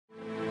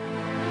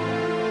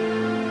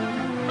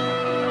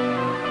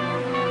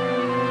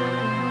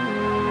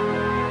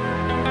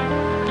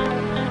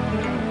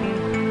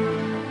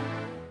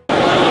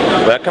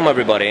Welcome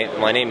everybody.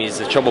 My name is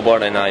Csaba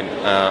Barta and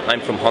I'm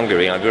from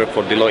Hungary. I work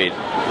for Deloitte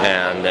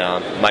and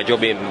my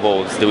job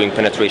involves doing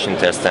penetration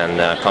tests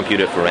and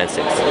computer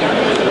forensics.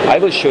 I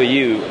will show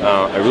you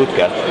a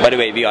rootkit. By the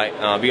way, we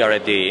are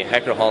at the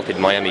HackerHalted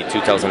Miami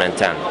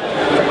 2010.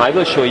 I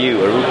will show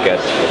you a rootkit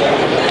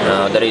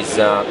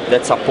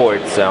that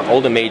supports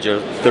all the major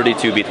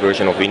 32-bit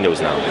version of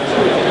Windows now,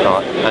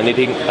 and it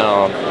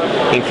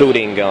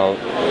including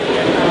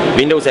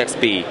Windows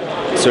XP,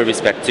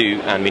 Service Pack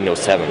 2 and Windows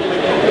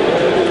 7.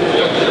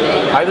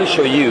 I will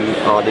show you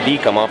the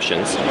DCOM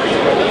options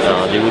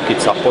the rootkit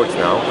supports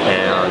now,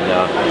 and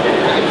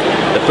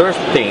the first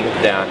thing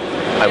that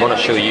I want to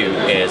show you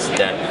is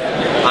that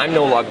I'm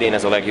now logged in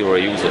as a regular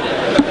user.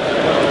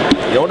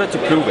 In order to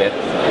prove it,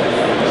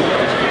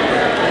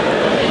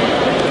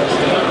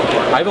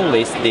 I will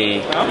list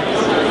the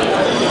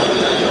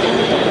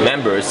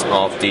members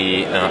of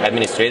the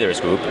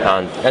administrators group,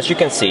 and as you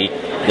can see,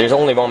 there's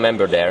only one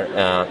member there,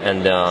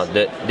 and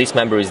this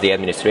member is the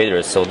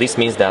administrator. So this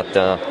means that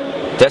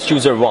test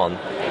user 1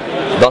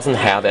 doesn't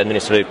have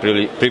administrative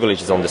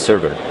privileges on the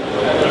server.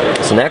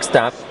 So next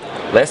step,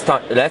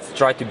 let's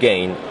try to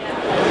gain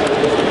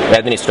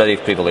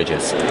administrative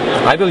privileges.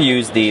 I will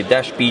use the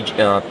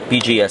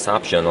 -PGS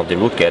option of the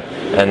rootkit,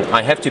 and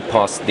I have to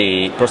pass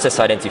the process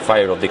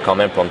identifier of the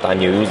command prompt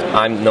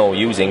I'm now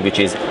using, which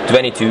is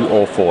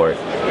 2204.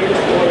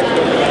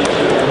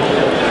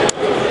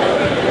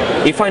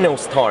 If I now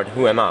start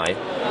who am I,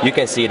 you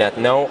can see that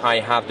now I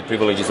have the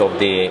privileges of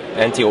the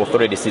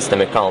anti-authority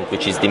system account,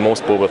 which is the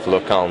most powerful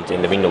account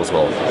in the Windows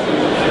world.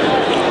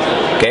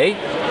 Okay,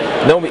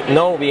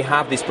 now we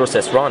have this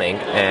process running,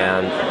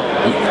 and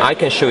I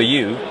can show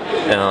you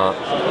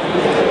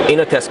in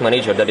a task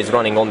manager that is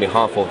running on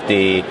behalf of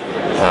the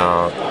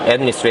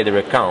administrator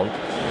account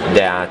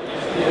that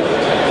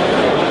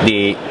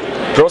the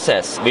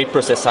process with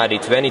process ID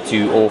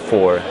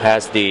 2204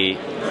 has the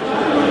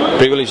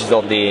privileges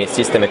of the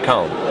system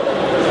account.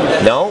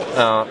 Now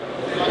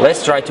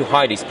let's try to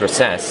hide this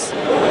process.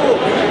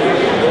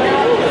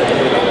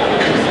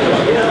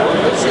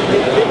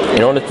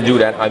 In order to do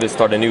that, I will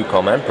start a new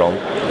command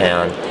prompt,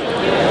 and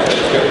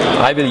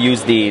I will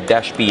use the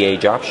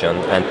 -ph option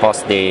and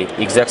pass the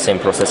exact same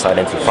process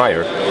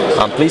identifier.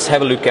 Please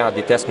have a look at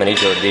the task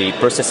manager. The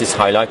process is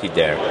highlighted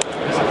there.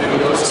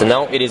 So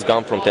now it is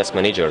gone from task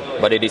manager,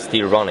 but it is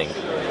still running.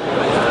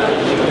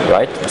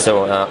 Right? So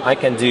I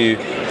can do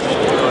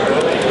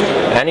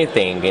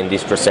anything in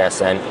this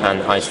process, and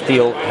I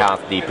still have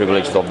the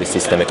privileges of the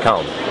system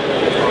account.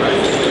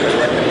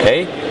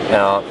 Okay.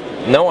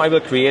 Now I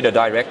will create a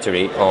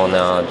directory on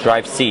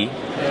drive C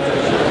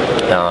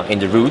in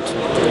the root.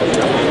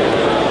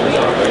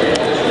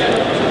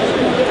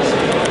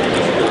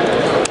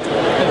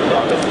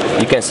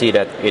 You can see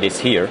that it is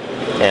here,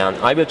 and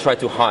I will try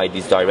to hide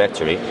this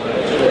directory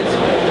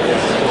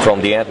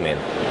from the admin.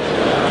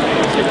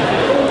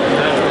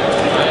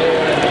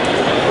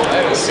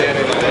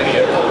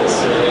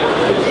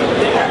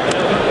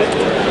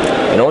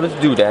 In order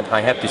to do that,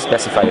 I have to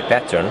specify a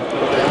pattern,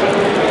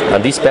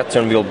 and this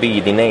pattern will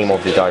be the name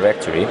of the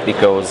directory,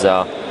 because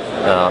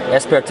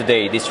as per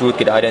today, this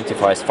rootkit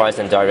identifies files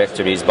and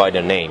directories by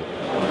their name.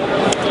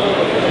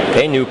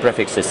 Okay, new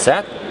prefix is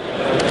set,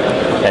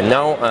 and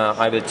now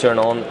I will turn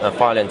on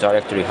file and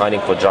directory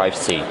hiding for drive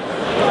C.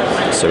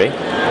 Sorry,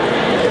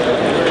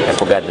 I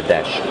forgot the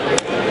dash.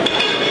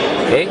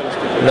 Okay,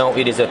 now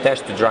it is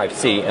attached to drive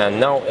C, and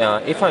now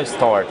if I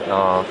start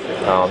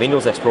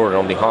Windows Explorer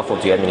on behalf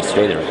of the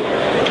administrator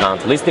and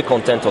list the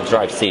content of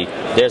drive C,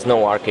 there's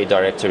no arcade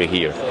directory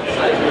here.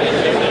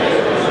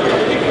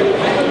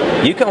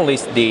 You can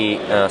list the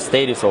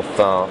status of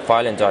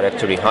file and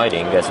directory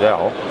hiding as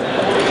well,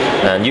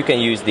 and you can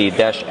use the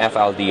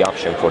 -FLD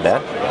option for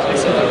that.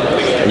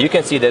 And you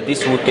can see that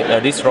this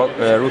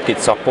rootkit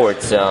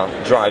supports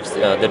drives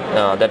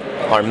that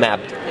are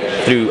mapped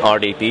through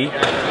RDP,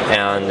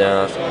 and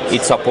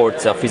it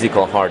supports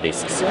physical hard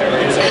disks.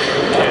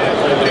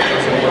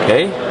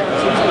 Okay.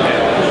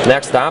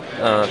 Next up,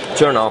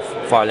 turn off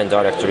file and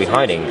directory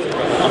hiding,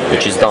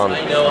 which is done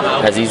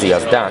as easy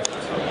as that.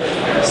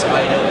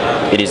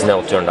 It is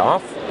now turned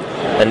off,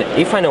 and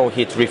if I now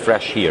hit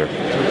refresh here,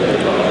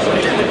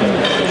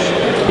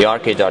 the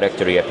arcade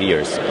directory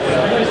appears.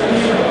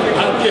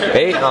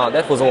 Okay,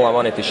 that was all I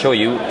wanted to show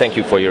you. Thank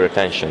you for your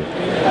attention.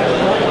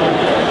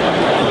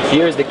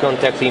 Here is the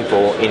contact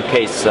info in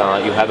case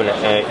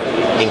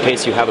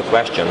you have a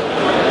question.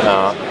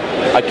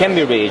 I can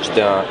be reached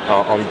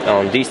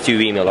on these two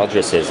email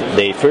addresses.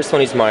 The first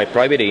one is my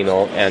private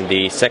email, and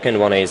the second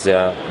one is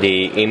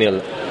the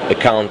email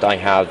account I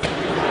have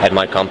at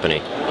my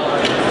company.